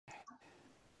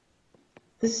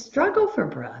The struggle for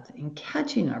breath and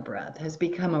catching our breath has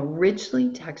become a richly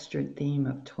textured theme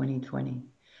of 2020.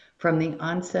 From the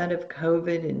onset of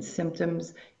COVID and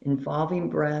symptoms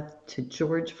involving breath to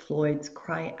George Floyd's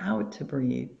cry out to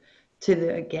breathe, to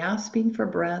the gasping for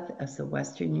breath as the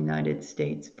Western United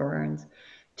States burns,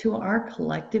 to our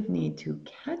collective need to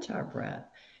catch our breath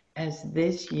as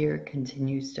this year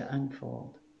continues to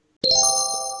unfold.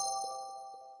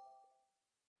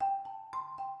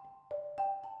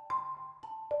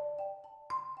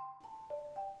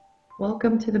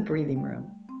 Welcome to the Breathing Room,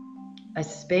 a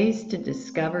space to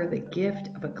discover the gift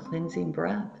of a cleansing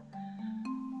breath.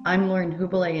 I'm Lauren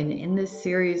Hubele, and in this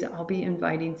series, I'll be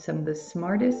inviting some of the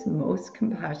smartest, most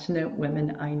compassionate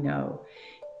women I know,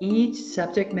 each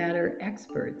subject matter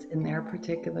experts in their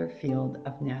particular field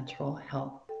of natural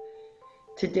health.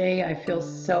 Today, I feel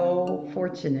so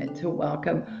fortunate to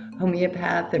welcome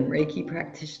homeopath and Reiki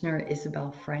practitioner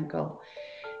Isabel Frankel.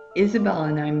 Isabel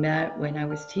and I met when I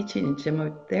was teaching a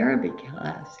gemmotherapy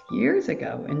class years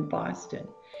ago in Boston.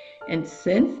 And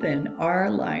since then, our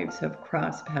lives have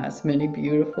crossed paths many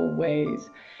beautiful ways.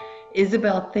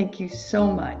 Isabel, thank you so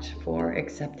much for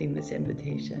accepting this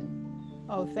invitation.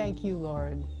 Oh, thank you,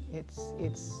 Lauren.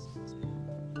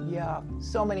 Yeah,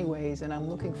 so many ways, and I'm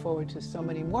looking forward to so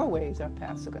many more ways our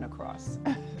paths are going to cross.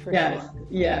 Yes, sure.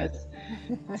 Yes.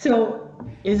 So,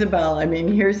 Isabel,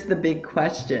 here's the big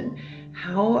question.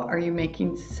 How are you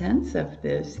making sense of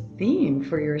this theme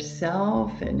for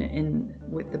yourself and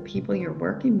with the people you're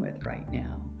working with right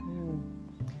now?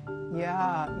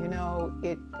 Yeah,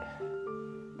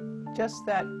 just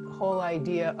that whole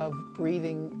idea of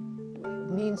breathing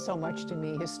means so much to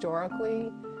me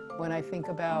historically. When I think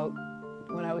about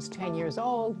when I was 10 years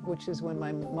old, which is when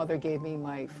my mother gave me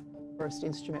my first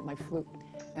instrument, my flute,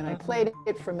 and I played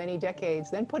it for many decades,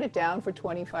 then put it down for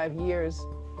 25 years,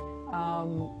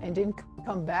 and didn't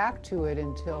come back to it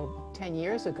until 10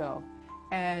 years ago.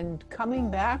 And coming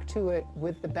back to it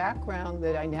with the background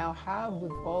that I now have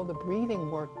with all the breathing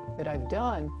work that I've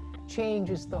done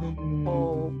changes the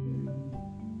whole,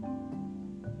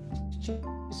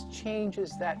 just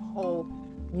changes that whole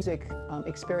music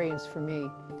experience for me.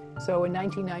 So in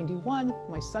 1991,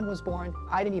 my son was born.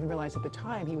 I didn't even realize at the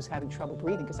time he was having trouble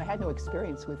breathing because I had no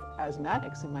experience with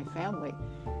asthmatics in my family.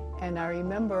 And I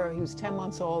remember he was 10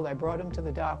 months old. I brought him to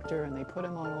the doctor and they put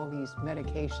him on all these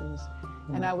medications.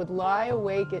 And I would lie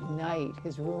awake at night,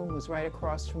 his room was right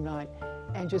across from mine,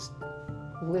 and just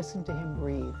listen to him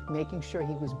breathe, making sure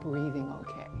he was breathing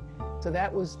okay. So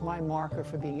that was my marker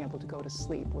for being able to go to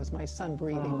sleep, was my son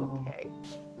breathing okay.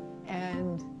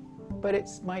 But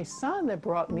it's my son that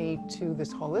brought me to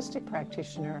this holistic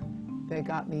practitioner that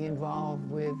got me involved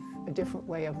with a different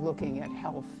way of looking at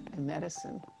health and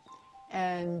medicine.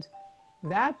 And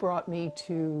that brought me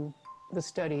to the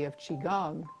study of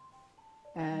Qigong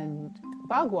and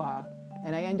Bagua.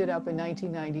 And I ended up in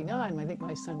 1999, I think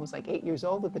my son was like 8 years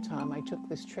old at the time, I took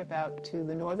this trip out to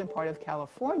the northern part of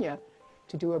California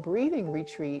to do a breathing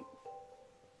retreat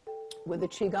with a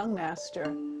Qigong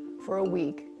master for a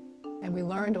week. And we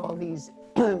learned all these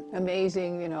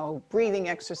amazing, breathing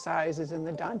exercises and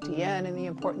the Dantian and the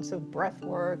importance of breath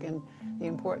work and the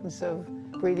importance of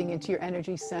breathing into your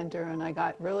energy center. And I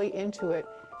got really into it.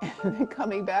 And then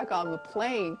coming back on the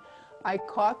plane, I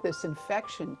caught this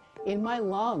infection in my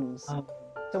lungs.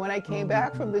 So when I came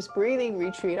back from this breathing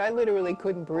retreat, I literally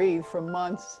couldn't breathe for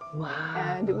months. Wow.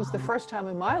 And it was the first time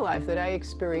in my life that I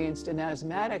experienced an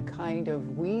asthmatic kind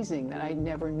of wheezing that I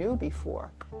never knew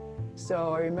before.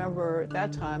 So I remember at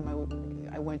that time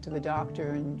I went to the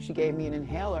doctor and she gave me an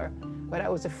inhaler, but I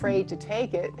was afraid to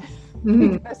take it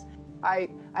because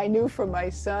I knew from my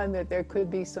son that there could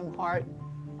be some heart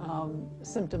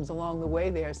symptoms along the way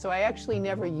there. So I actually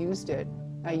never used it.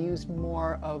 I used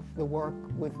more of the work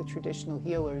with the traditional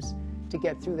healers to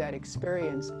get through that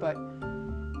experience. But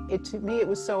to me, it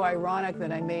was so ironic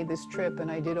that I made this trip and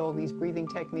I did all these breathing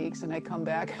techniques and I come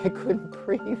back, I couldn't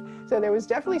breathe. So there was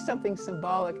definitely something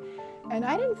symbolic. And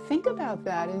I didn't think about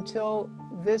that until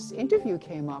this interview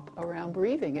came up around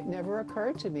breathing. It never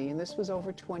occurred to me. And this was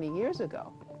over 20 years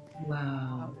ago.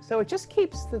 Wow. So it just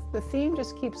keeps, the theme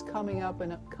just keeps coming up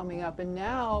and coming up. And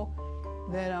now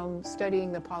that I'm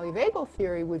studying the polyvagal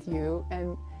theory with you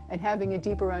and having a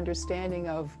deeper understanding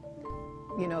of,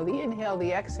 the inhale,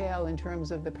 the exhale in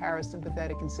terms of the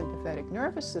parasympathetic and sympathetic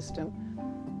nervous system,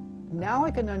 now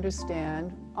I can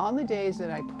understand on the days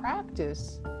that I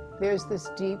practice, there's this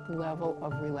deep level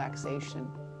of relaxation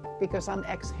because I'm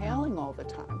exhaling all the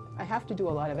time. I have to do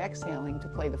a lot of exhaling to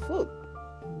play the flute.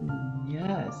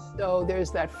 Yes. So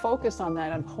there's that focus on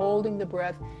that, on holding the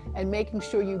breath and making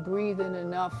sure you breathe in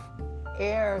enough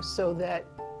air so that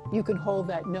you can hold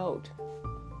that note.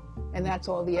 And that's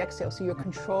all the exhale. So you're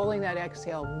controlling that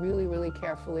exhale really, really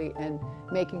carefully and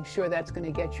making sure that's going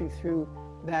to get you through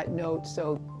that note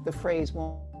so the phrase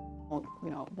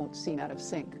won't seem out of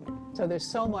sync. So there's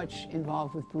so much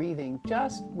involved with breathing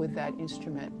just with that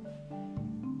instrument.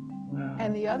 Wow.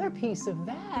 And the other piece of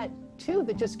that too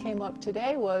that just came up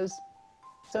today was,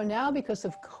 so now because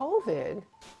of COVID,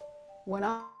 when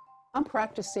I'm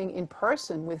practicing in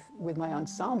person with my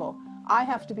ensemble, I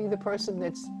have to be the person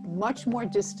that's much more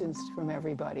distanced from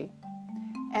everybody.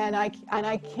 And I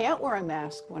can't wear a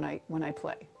mask when I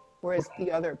play, whereas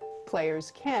the other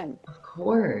players can. Of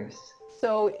course.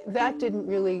 So that didn't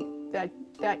really,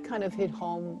 that kind of hit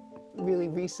home really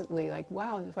recently, like,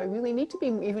 wow, if I really need to be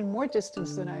even more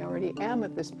distanced than I already am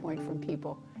at this point from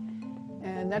people.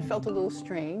 And that felt a little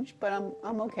strange, but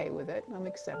I'm okay with it. I'm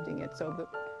accepting it. So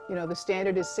the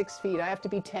standard is 6 feet. I have to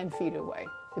be 10 feet away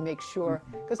to make sure,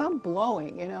 because I'm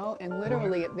blowing, and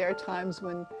literally there are times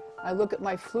when I look at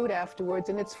my flute afterwards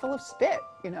and it's full of spit,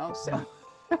 so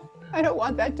I don't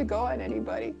want that to go on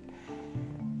anybody.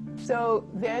 So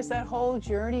there's that whole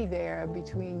journey there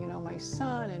between, my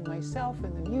son and myself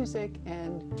and the music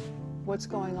and what's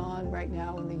going on right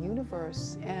now in the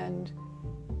universe. And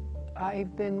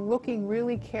I've been looking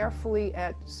really carefully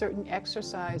at certain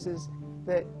exercises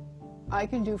that I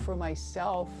can do for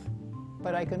myself,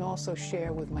 but I can also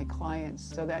share with my clients.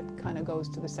 So that kind of goes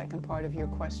to the second part of your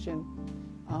question.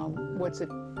 What's it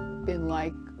been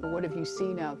like? What have you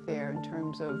seen out there in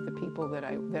terms of the people that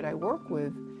I work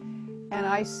with? And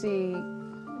I see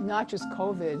not just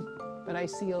COVID, but I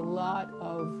see a lot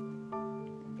of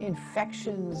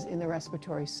infections in the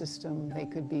respiratory system. They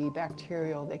could be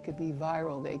bacterial, they could be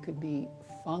viral, they could be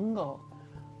fungal.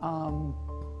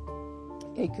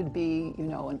 It could be,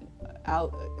 an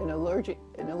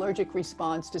allergic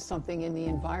response to something in the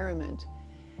environment.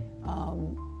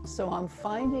 So I'm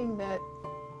finding that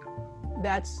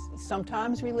that's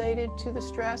sometimes related to the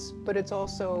stress, but it's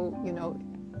also,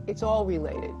 it's all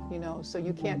related, so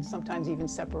you can't sometimes even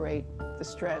separate the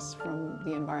stress from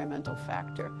the environmental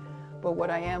factor. But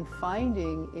what I am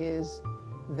finding is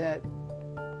that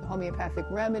homeopathic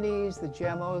remedies, the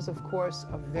GMOs, of course,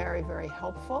 are very, very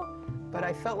helpful. But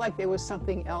I felt like there was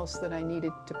something else that I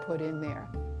needed to put in there.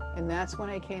 And that's when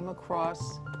I came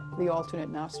across the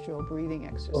alternate nostril breathing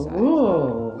exercise.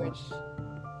 Ooh. Which,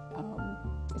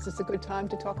 is this a good time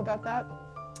to talk about that?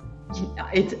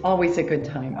 It's always a good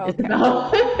time. Okay.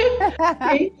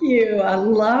 Thank you. I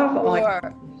love all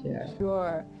your share.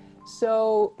 Sure.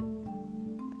 So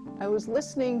I was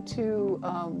listening to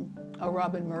a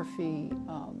Robin Murphy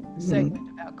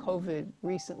segment about COVID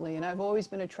recently, and I've always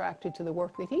been attracted to the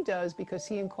work that he does because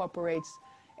he incorporates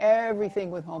everything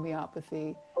with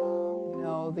homeopathy.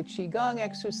 The Qigong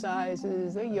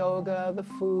exercises, the yoga, the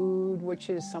food, which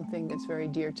is something that's very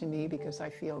dear to me because I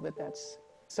feel that that's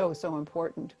so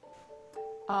important.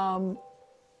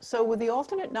 So with the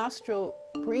alternate nostril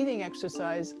breathing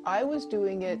exercise, I was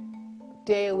doing it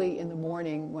daily in the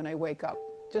morning when I wake up,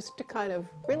 just to kind of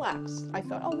relax. I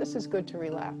thought, oh, this is good to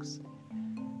relax.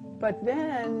 But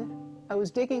then I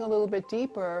was digging a little bit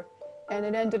deeper, and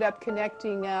it ended up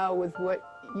connecting now with what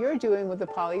you're doing with the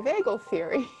polyvagal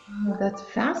theory. Oh, that's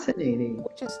fascinating.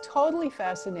 Which is totally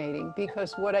fascinating,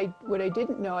 because what I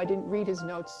didn't know, I didn't read his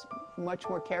notes much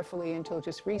more carefully until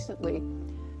just recently.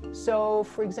 So,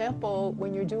 for example,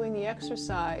 when you're doing the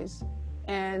exercise,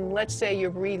 and let's say you're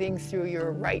breathing through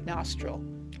your right nostril.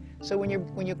 So when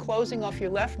you're closing off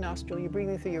your left nostril, you're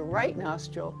breathing through your right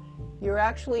nostril, you're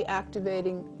actually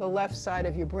activating the left side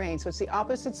of your brain. So it's the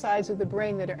opposite sides of the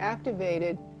brain that are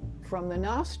activated from the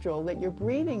nostril that you're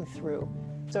breathing through.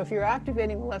 So if you're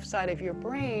activating the left side of your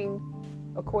brain,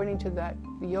 according to the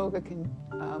yoga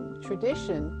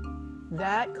tradition,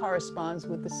 that corresponds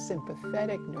with the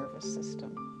sympathetic nervous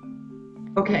system.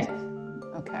 Okay.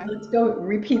 Okay. Let's go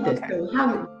repeat this. Okay.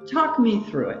 So talk me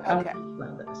through it. Okay.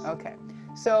 About this. Okay.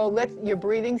 So you're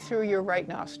breathing through your right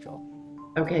nostril.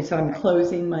 Okay, so I'm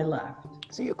closing my left.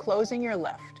 So you're closing your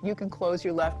left. You can close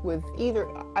your left with either,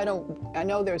 I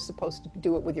know they're supposed to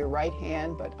do it with your right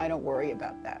hand, but I don't worry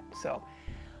about that. So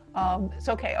it's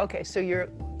okay. Okay, so your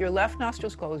left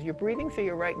nostril's closed. You're breathing through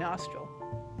your right nostril.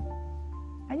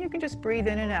 And you can just breathe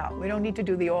in and out. We don't need to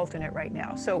do the alternate right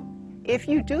now. So if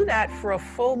you do that for a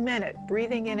full minute,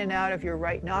 breathing in and out of your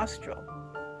right nostril,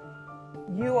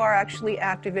 you are actually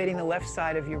activating the left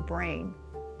side of your brain,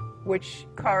 which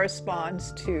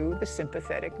corresponds to the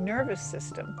sympathetic nervous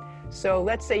system. So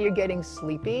let's say you're getting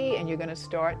sleepy and you're going to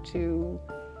start to,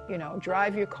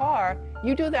 drive your car.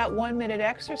 You do that 1 minute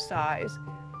exercise,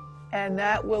 and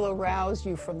that will arouse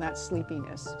you from that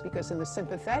sleepiness, because in the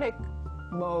sympathetic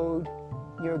mode,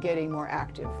 you're getting more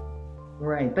active.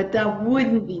 Right. But that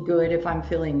wouldn't be good if I'm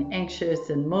feeling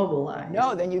anxious and mobilized.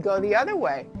 No, then you go the other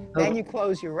way. Then Okay. you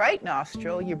close your right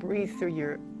nostril, you breathe through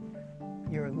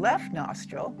your left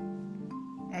nostril,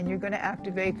 and you're going to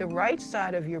activate the right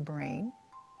side of your brain,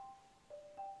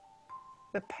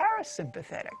 the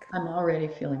parasympathetic. I'm already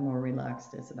feeling more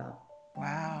relaxed, Isabel.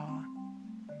 Wow.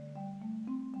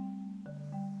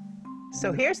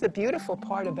 So here's the beautiful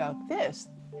part about this.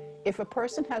 If a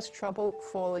person has trouble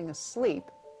falling asleep,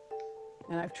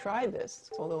 and I've tried this,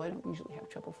 although I don't usually have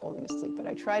trouble falling asleep, but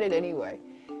I tried it anyway.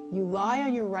 You lie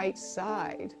on your right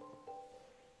side,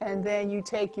 and then you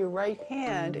take your right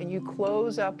hand and you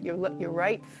close up your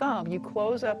right thumb, you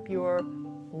close up your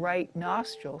right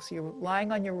nostril. So you're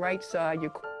lying on your right side,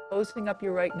 you're closing up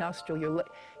your right nostril,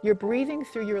 you're breathing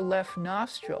through your left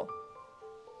nostril.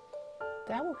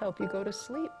 That will help you go to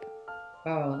sleep.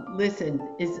 Oh, listen,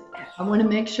 I want to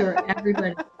make sure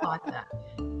everybody caught that.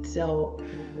 So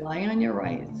you lie on your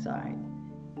right side,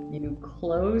 you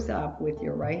close up with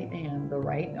your right hand, the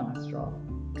right nostril.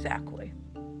 Exactly.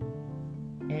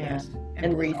 And, Yes.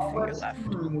 And breathe through your left.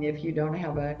 If you don't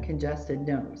have a congested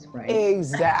nose, right?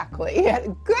 Exactly. Yeah,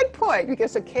 good point,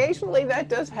 because occasionally that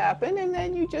does happen, and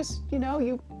then you just, you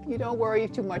don't worry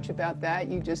too much about that.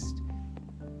 You just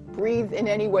breathe in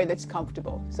any way that's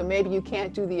comfortable. So maybe you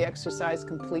can't do the exercise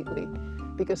completely,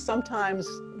 because sometimes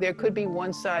there could be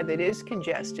one side that is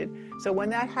congested. So when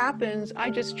that happens, I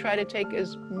just try to take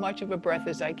as much of a breath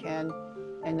as I can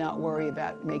and not worry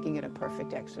about making it a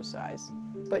perfect exercise.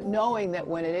 But knowing that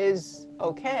when it is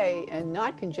okay and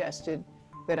not congested,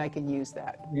 that I can use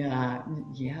that. Yeah.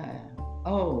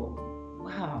 Oh,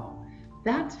 wow.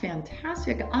 That's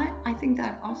fantastic. I think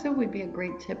that also would be a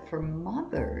great tip for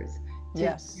mothers to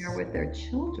Yes. share with their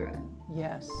children.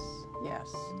 Yes.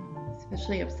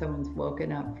 Especially if someone's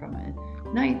woken up from a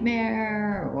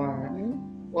nightmare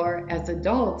or as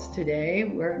adults today,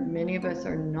 where many of us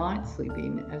are not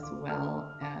sleeping as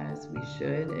well as we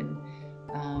should, and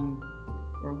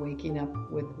we're waking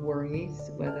up with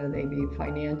worries, whether they be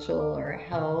financial or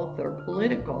health or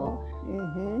political.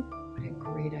 What a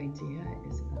great idea,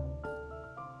 Isabel.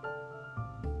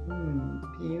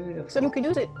 Beautiful. So you can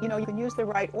use it, you can use the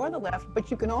right or the left, but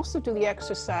you can also do the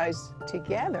exercise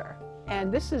together.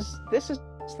 And this is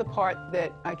the part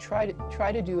that I try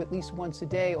to do at least once a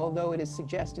day, although it is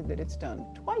suggested that it's done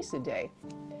twice a day.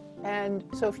 And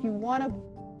so if you want to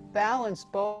balance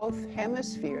both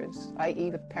hemispheres, i.e.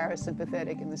 the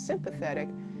parasympathetic and the sympathetic,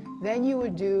 then you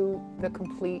would do the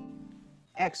complete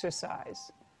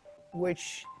exercise,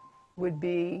 which would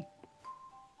be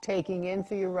taking in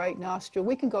through your right nostril.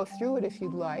 We can go through it if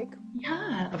you'd like.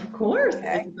 Yeah, of course,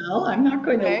 Okay. Isabel. I'm not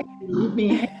going to leave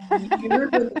me here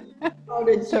with how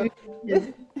to So- do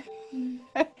this.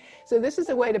 So this is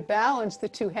a way to balance the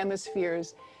two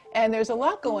hemispheres. And there's a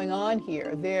lot going on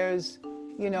here. There's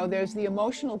the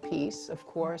emotional piece, of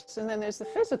course, and then there's the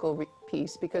physical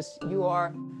piece, because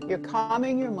you're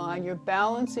calming your mind, you're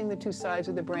balancing the two sides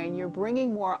of the brain, you're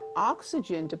bringing more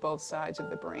oxygen to both sides of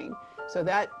the brain. So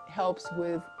that helps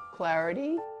with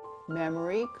clarity,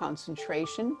 memory,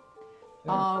 concentration.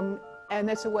 And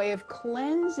it's a way of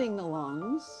cleansing the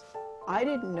lungs. I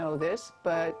didn't know this,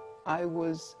 but I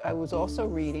was also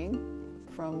reading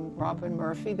from Robin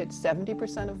Murphy that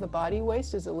 70% of the body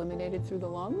waste is eliminated through the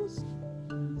lungs.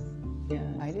 Yes.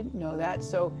 I didn't know that.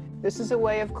 So this is a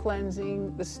way of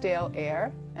cleansing the stale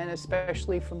air, and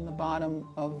especially from the bottom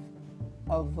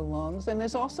of the lungs. And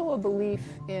there's also a belief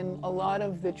in a lot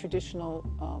of the traditional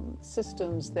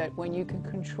systems that when you can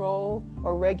control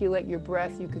or regulate your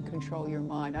breath, you can control your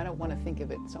mind. I don't want to think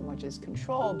of it so much as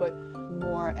control, but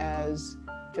more as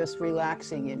just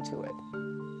relaxing into it.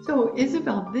 So,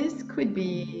 Isabel, this could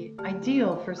be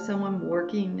ideal for someone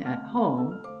working at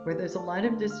home where there's a lot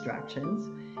of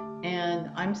distractions, and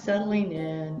I'm settling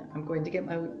in. I'm going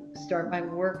to start my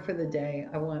work for the day.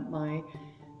 I want my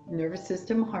nervous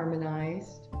system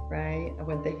harmonized, right? I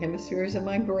want the hemispheres of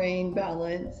my brain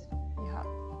balanced. Yeah.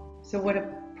 So, what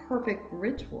a perfect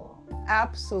ritual.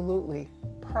 Absolutely.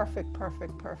 Perfect.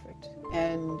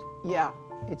 And yeah,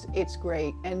 it's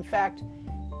great. In fact,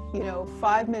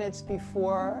 5 minutes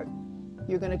before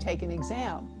you're going to take an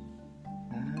exam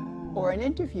or an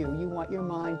interview, you want your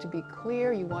mind to be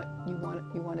clear, you want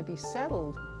to be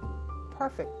settled.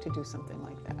 Perfect to do something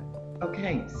like that.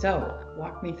 Okay, so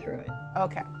walk me through it.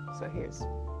 Okay,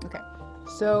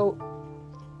 so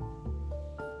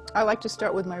I like to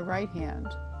start with my right hand.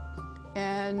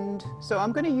 And so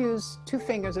I'm going to use two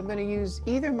fingers. I'm going to use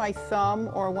either my thumb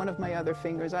or one of my other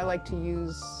fingers. I like to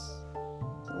use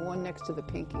the one next to the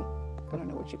pinky. I don't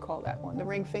know what you call that one. The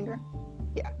ring finger?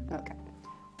 Yeah, okay.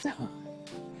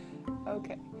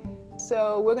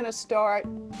 So we're going to start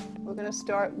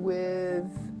with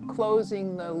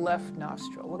closing the left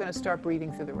nostril. We're going to start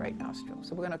breathing through the right nostril.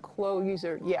 So we're going to close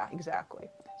yeah, exactly.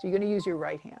 So you're going to use your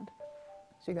right hand.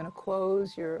 So you're going to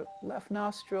close your left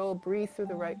nostril, breathe through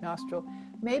the right nostril,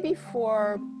 maybe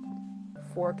for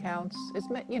 4 counts.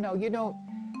 You know, you don't,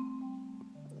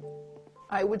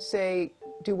 I would say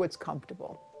do what's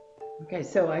comfortable. Okay,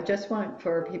 so I just want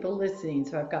for people listening,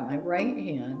 so I've got my right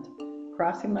hand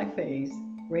crossing my face,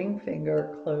 ring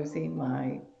finger closing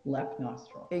my left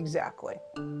nostril. Exactly.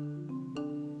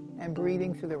 And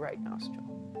breathing through the right nostril.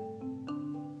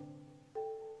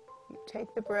 You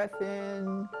take the breath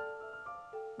in.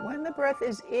 When the breath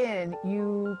is in,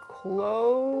 you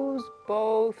close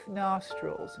both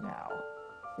nostrils now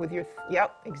with your,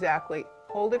 yep, exactly.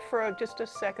 Hold it for just a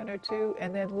second or two,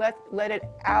 and then let it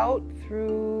out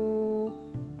through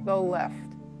the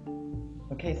left.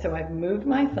 Okay, so I've moved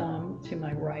my thumb to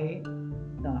my right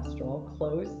nostril,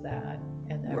 closed that,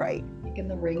 and then taken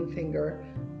the ring finger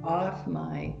off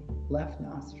my left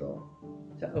nostril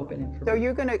to open it for So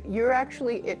you're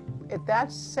actually, at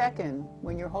that second,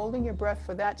 when you're holding your breath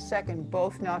for that second,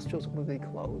 both nostrils will be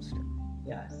closed.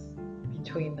 Yes,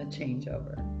 between the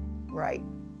changeover. Right.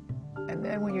 And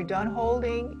then when you're done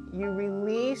holding, you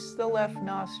release the left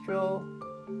nostril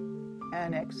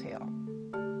and exhale.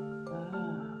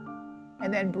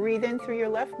 And then breathe in through your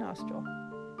left nostril.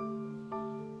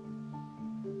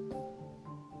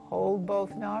 Hold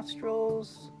both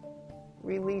nostrils,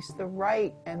 release the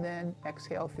right, and then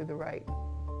exhale through the right.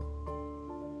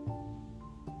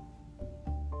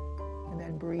 And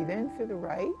then breathe in through the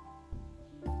right.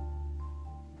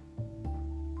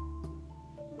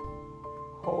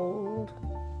 Hold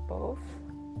both.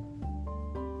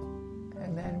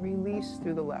 And then release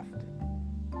through the left.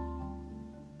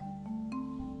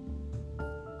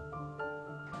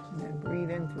 And then breathe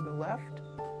in through the left.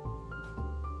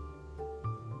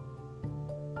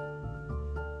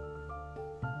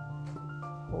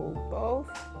 Hold both.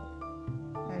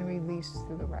 And release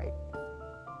through the right.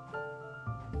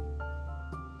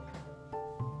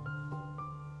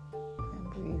 And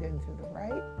breathe in through the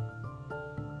right.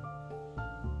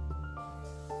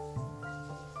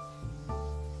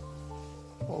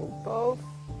 Hold both.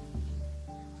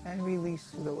 And release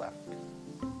through the left.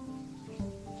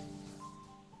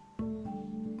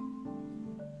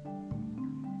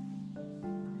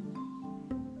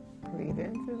 Breathe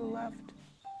in through the left.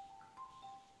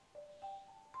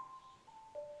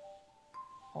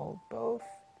 Hold both.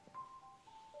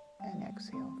 And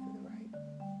exhale through the right.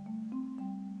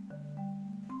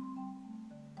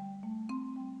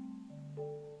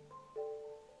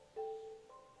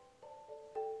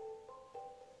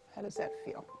 How does that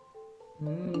feel?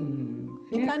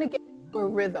 You kind of get into a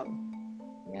rhythm.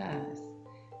 Yes,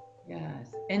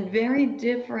 yes. And very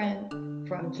different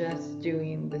from just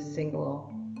doing the single.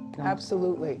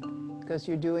 Absolutely, because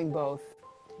you're doing both.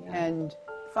 Yeah. And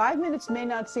 5 minutes may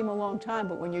not seem a long time,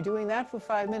 but when you're doing that for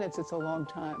 5 minutes, it's a long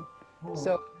time. Oh,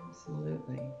 so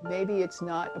absolutely. Maybe it's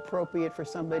not appropriate for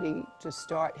somebody to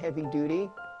start heavy duty.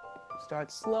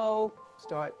 Start slow,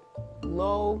 start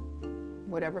low,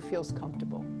 whatever feels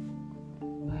comfortable.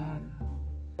 Wow.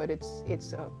 But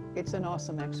it's an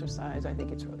awesome exercise. I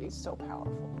think it's so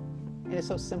powerful, and it's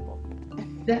so simple.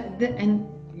 And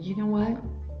you know what?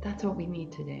 That's what we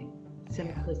need today.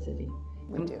 Simplicity. Yeah,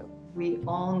 we do. We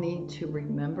all need to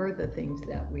remember the things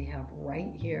that we have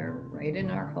right here, right in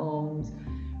our homes,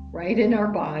 right in our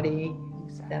body,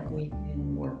 that we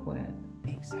can work with.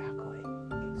 Exactly.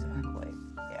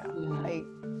 Yeah.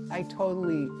 I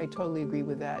totally agree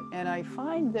with that. And I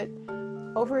find that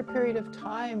over a period of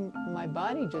time, my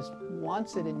body just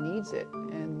wants it and needs it.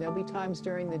 And there'll be times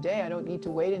during the day, I don't need to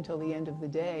wait until the end of the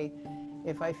day.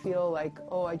 If I feel like,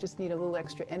 oh, I just need a little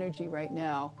extra energy right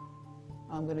now,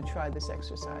 I'm going to try this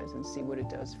exercise and see what it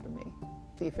does for me.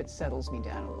 See if it settles me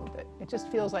down a little bit. It just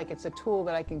feels like it's a tool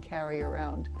that I can carry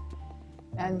around.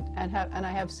 And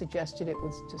I have suggested it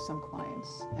to some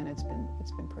clients, and it's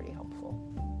been pretty helpful.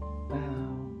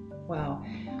 Wow.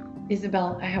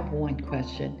 Isabel, I have one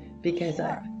question, because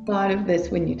I thought of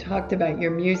this when you talked about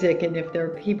your music, and if there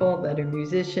are people that are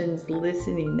musicians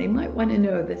listening, they might want to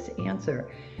know this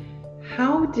answer.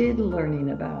 How did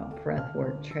learning about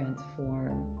breathwork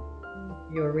transform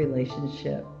your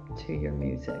relationship to your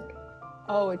music?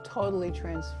 Oh, it totally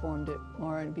transformed it,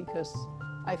 Lauren, because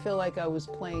I feel like I was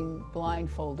playing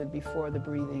blindfolded before the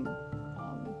breathing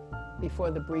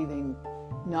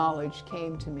knowledge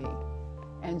came to me.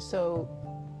 And so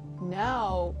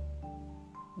now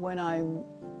when I'm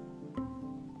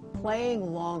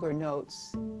playing longer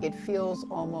notes, it feels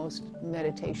almost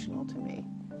meditational to me,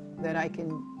 that I can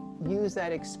use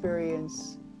that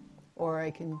experience, or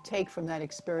I can take from that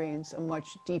experience a much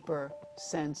deeper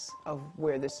sense of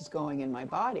where this is going in my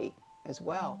body as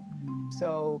well.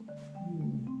 So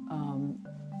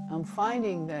I'm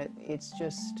finding that it's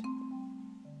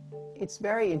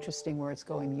very interesting where it's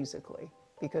going musically,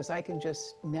 because I can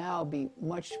just now be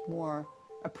much more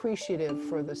appreciative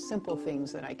for the simple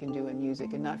things that I can do in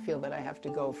music and not feel that I have to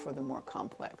go for the more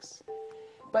complex.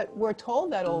 But we're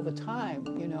told that all the time,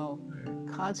 you know,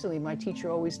 constantly. My teacher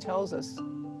always tells us,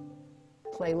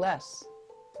 play less,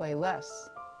 play less.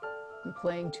 You're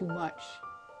playing too much.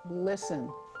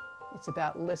 Listen. It's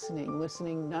about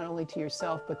listening not only to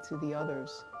yourself, but to the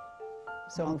others.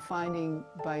 So I'm finding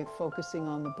by focusing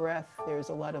on the breath, there's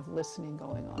a lot of listening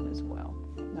going on as well.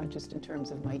 Not just in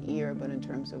terms of my ear, but in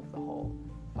terms of the whole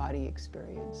body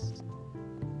experience.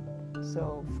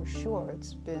 So for sure,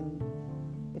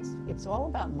 it's all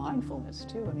about mindfulness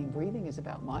too. I mean, breathing is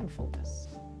about mindfulness.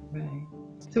 Right.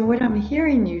 So what I'm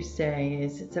hearing you say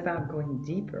is it's about going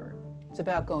deeper. It's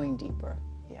about going deeper,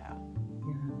 yeah.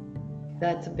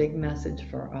 That's a big message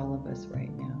for all of us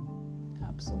right now.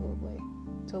 Absolutely.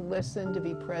 To listen, to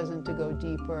be present, to go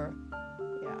deeper,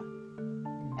 yeah.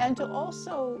 And to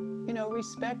also, you know,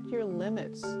 respect your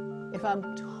limits. If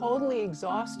I'm totally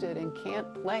exhausted and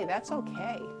can't play, that's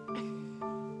okay.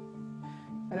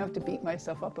 I don't have to beat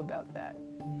myself up about that,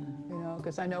 you know,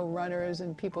 because I know runners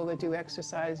and people that do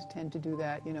exercise tend to do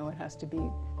that. You know, it has to be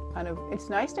kind of, it's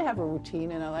nice to have a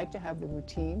routine, and I like to have the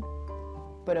routine.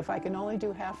 But if I can only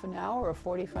do half an hour or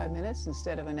 45 minutes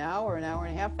instead of an hour and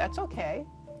a half, that's okay.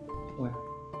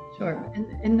 Sure.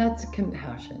 And that's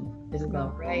compassion,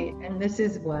 Isabel, right? And this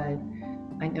is what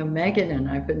I know Megan and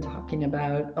I've been talking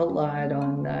about a lot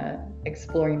on the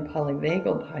Exploring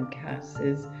Polyvagal podcast,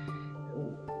 is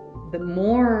the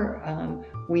more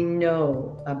we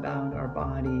know about our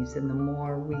bodies and the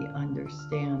more we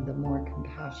understand, the more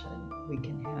compassion we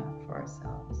can have for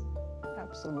ourselves.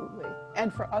 Absolutely.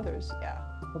 And for others, yeah.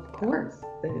 Of course.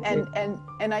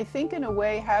 And I think in a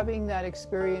way having that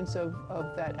experience of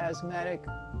that asthmatic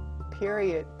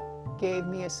period gave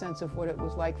me a sense of what it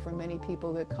was like for many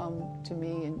people that come to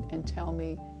me and tell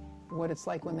me what it's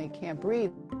like when they can't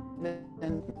breathe.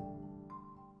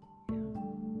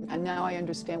 And now I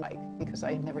understand why, because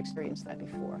I had never experienced that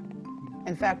before.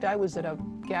 In fact, I was at a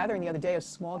gathering the other day, a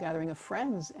small gathering of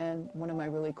friends, and one of my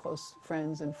really close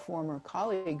friends and former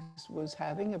colleagues was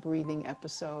having a breathing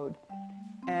episode.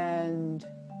 And,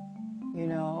 you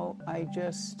know, I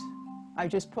just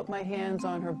put my hands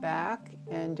on her back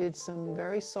and did some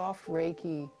very soft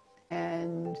Reiki,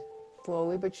 and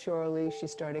slowly but surely she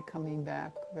started coming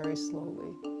back very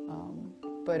slowly.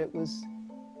 But it was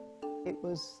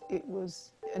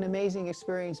an amazing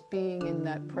experience being in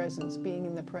that presence, being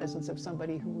in the presence of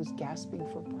somebody who was gasping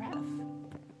for breath.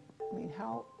 I mean,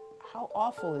 how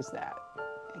awful is that?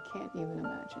 I can't even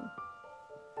imagine.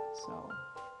 So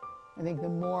I think the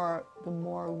more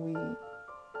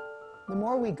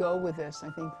we go with this, I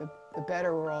think the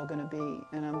better we're all going to be.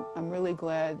 And I'm really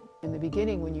glad in the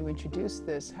beginning when you introduced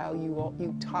this, how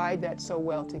you tied that so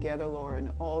well together,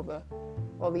 Lauren, all the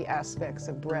aspects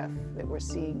of breath that we're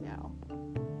seeing now.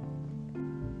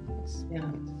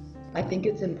 Yeah, I think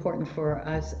it's important for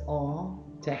us all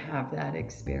to have that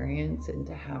experience and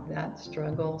to have that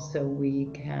struggle so we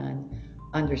can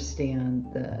understand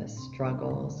the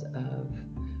struggles of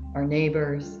our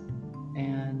neighbors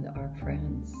and our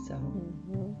friends. So,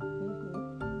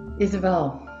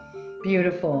 Isabel,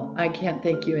 beautiful. I can't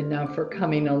thank you enough for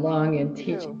coming along and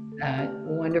teaching that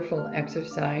wonderful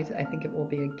exercise. I think it will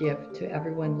be a gift to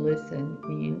everyone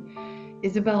listening.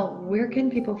 Isabel, where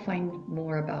can people find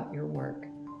more about your work?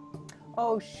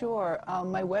 Oh, sure.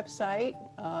 My website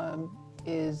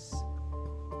is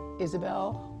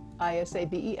Isabel,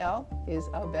 Isabel,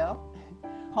 Isabel,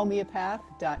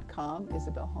 homeopath.com,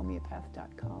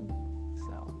 isabelhomeopath.com.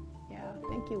 So, yeah,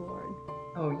 thank you, Lauren.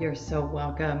 Oh, you're so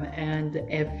welcome. And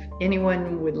if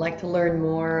anyone would like to learn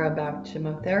more about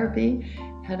chemotherapy,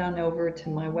 head on over to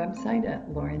my website at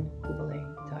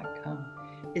laurenhubele.com.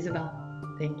 Isabel,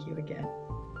 thank you again.